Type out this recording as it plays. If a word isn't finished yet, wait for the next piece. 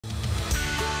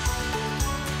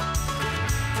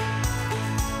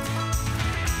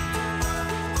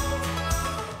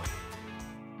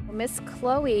Miss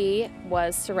Chloe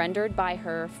was surrendered by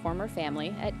her former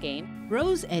family at Gain.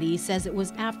 Rose Eddy says it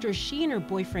was after she and her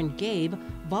boyfriend Gabe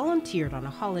volunteered on a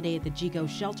holiday at the Yigo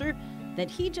shelter that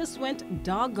he just went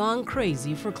doggone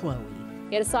crazy for Chloe.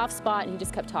 He had a soft spot and he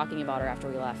just kept talking about her after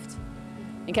we left.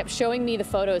 And kept showing me the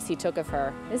photos he took of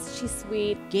her. Isn't she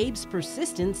sweet? Gabe's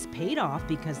persistence paid off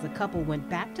because the couple went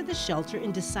back to the shelter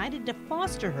and decided to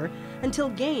foster her until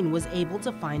Gain was able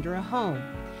to find her a home.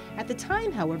 At the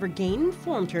time, however, Gain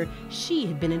informed her she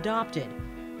had been adopted.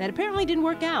 That apparently didn't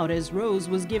work out as Rose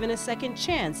was given a second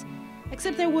chance,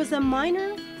 except there was a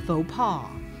minor faux pas.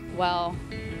 Well,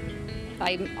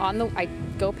 I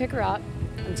go pick her up.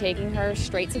 I'm taking her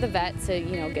straight to the vet to,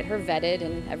 get her vetted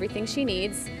and everything she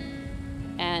needs.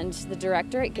 And the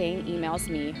director at Gain emails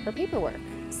me her paperwork.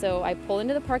 So I pull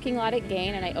into the parking lot at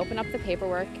Gain and I open up the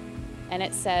paperwork and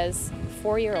it says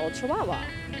 4-year-old Chihuahua.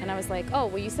 And I was like, oh,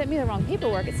 well, you sent me the wrong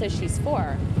paperwork. It says she's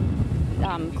 4.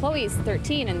 Chloe's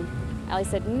 13. And Allie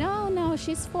said, no,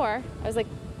 she's 4. I was like,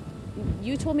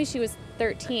 you told me she was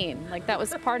 13. Like, that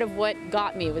was part of what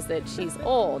got me, was that she's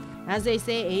old. As they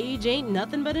say, age ain't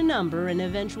nothing but a number, and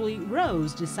eventually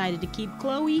Rose decided to keep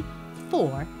Chloe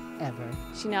forever.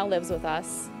 She now lives with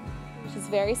us. She's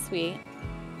very sweet.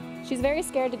 She's very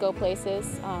scared to go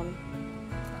places. I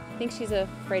think she's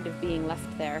afraid of being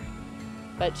left there.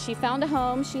 But she found a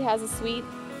home. She has a sweet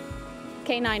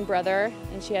canine brother,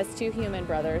 and she has 2 human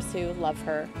brothers who love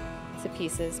her to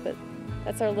pieces. But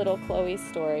that's our little Chloe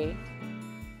story.